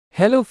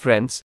Hello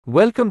friends,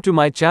 welcome to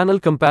my channel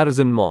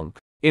Comparison Monk.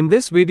 In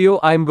this video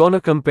I'm gonna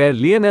compare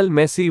Lionel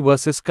Messi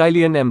versus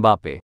Kylian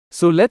Mbappe.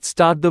 So let's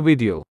start the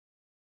video.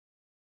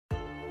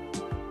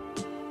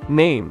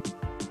 Name: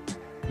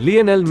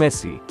 Lionel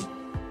Messi.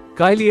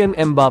 Kylian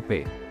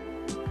Mbappe.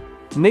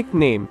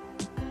 Nickname: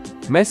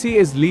 Messi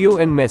is Leo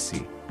and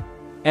Messi.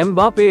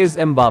 Mbappe is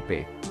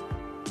Mbappe.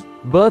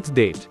 Birth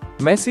date: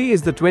 Messi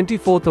is the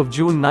 24th of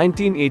June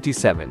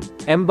 1987.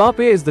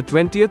 Mbappe is the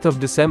 20th of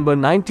December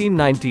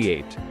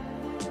 1998.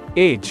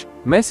 Age: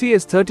 Messi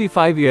is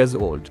 35 years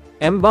old.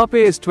 Mbappe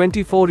is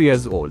 24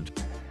 years old.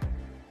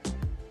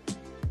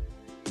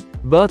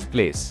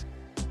 Birthplace: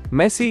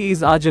 Messi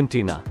is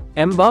Argentina.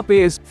 Mbappe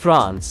is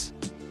France.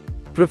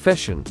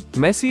 Profession: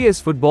 Messi is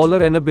footballer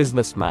and a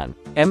businessman.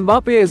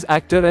 Mbappe is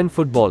actor and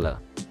footballer.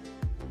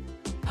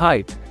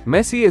 Height: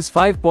 Messi is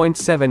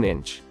 5.7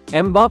 inch.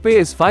 Mbappe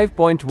is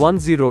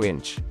 5.10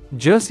 inch.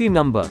 Jersey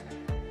number: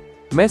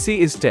 Messi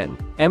is 10.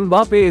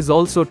 Mbappe is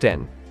also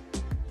 10.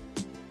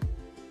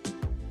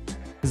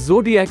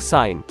 Zodiac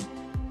sign: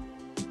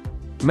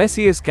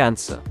 Messi is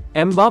Cancer.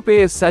 Mbappe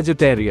is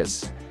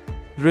Sagittarius.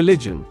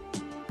 Religion: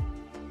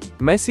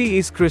 Messi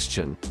is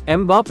Christian.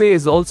 Mbappe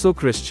is also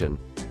Christian.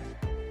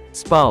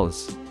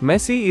 Spouse: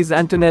 Messi is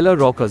Antonella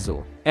Roccuzzo.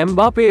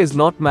 Mbappe is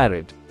not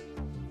married.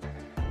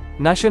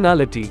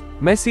 Nationality: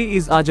 Messi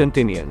is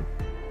Argentinian.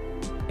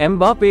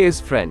 Mbappe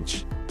is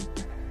French.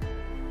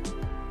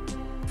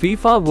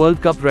 FIFA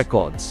World Cup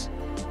records.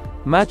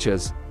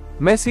 Matches: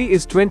 Messi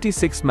is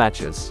 26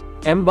 matches.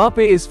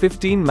 Mbappe is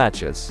 15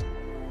 matches.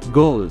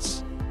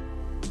 Goals: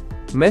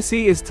 Messi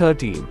is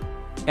 13.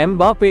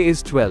 Mbappe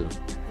is 12.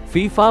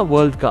 FIFA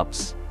World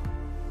Cups.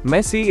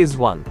 Messi is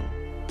 1.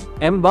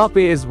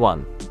 Mbappe is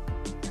 1.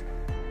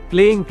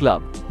 Playing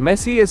club: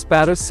 Messi is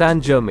Paris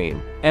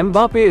Saint-Germain.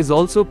 Mbappe is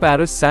also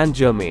Paris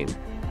Saint-Germain.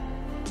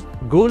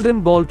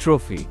 Golden Ball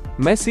trophy: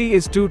 Messi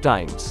is 2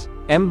 times.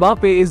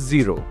 Mbappe is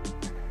 0.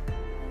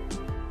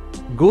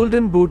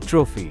 Golden Boot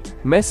trophy: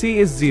 Messi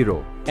is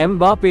 0.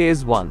 Mbappe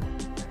is 1.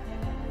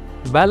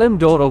 Ballon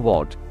d'Or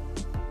award: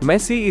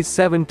 Messi is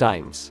 7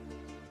 times.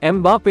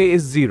 Mbappe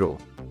is 0.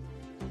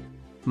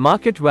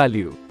 Market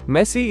value: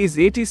 Messi is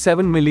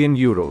 87 million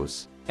euros.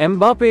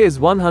 Mbappe is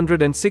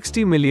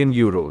 160 million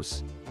euros.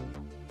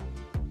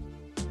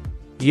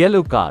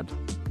 Yellow card: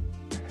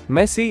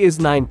 Messi is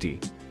 90.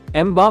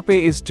 Mbappe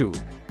is 2.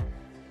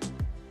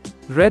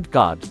 Red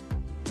card: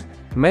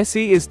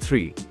 Messi is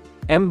 3.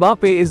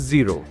 Mbappe is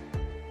 0.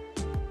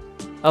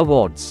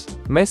 Awards: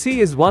 Messi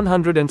is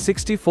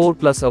 164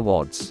 plus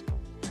awards.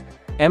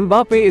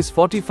 Mbappe is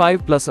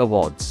 45 plus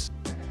awards.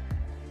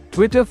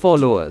 Twitter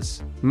followers: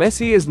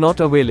 Messi is not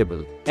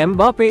available.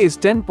 Mbappe is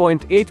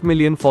 10.8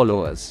 million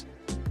followers.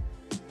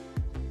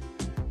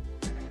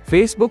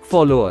 Facebook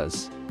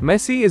followers: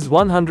 Messi is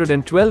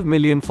 112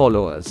 million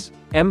followers.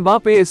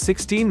 Mbappe is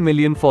 16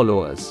 million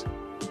followers.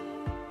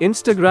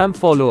 Instagram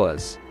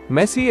followers: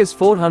 Messi is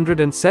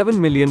 407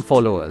 million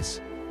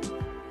followers.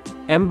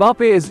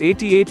 Mbappe is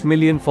 88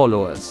 million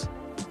followers.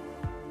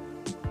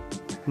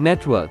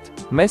 Net worth: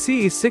 Messi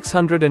is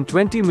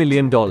 $620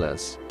 million.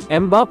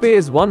 Mbappe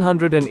is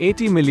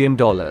 $180 million.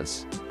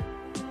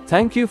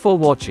 Thank you for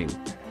watching.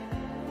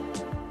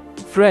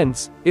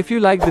 Friends, if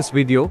you like this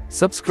video,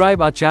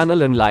 subscribe our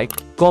channel and like,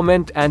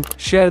 comment and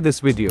share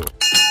this video.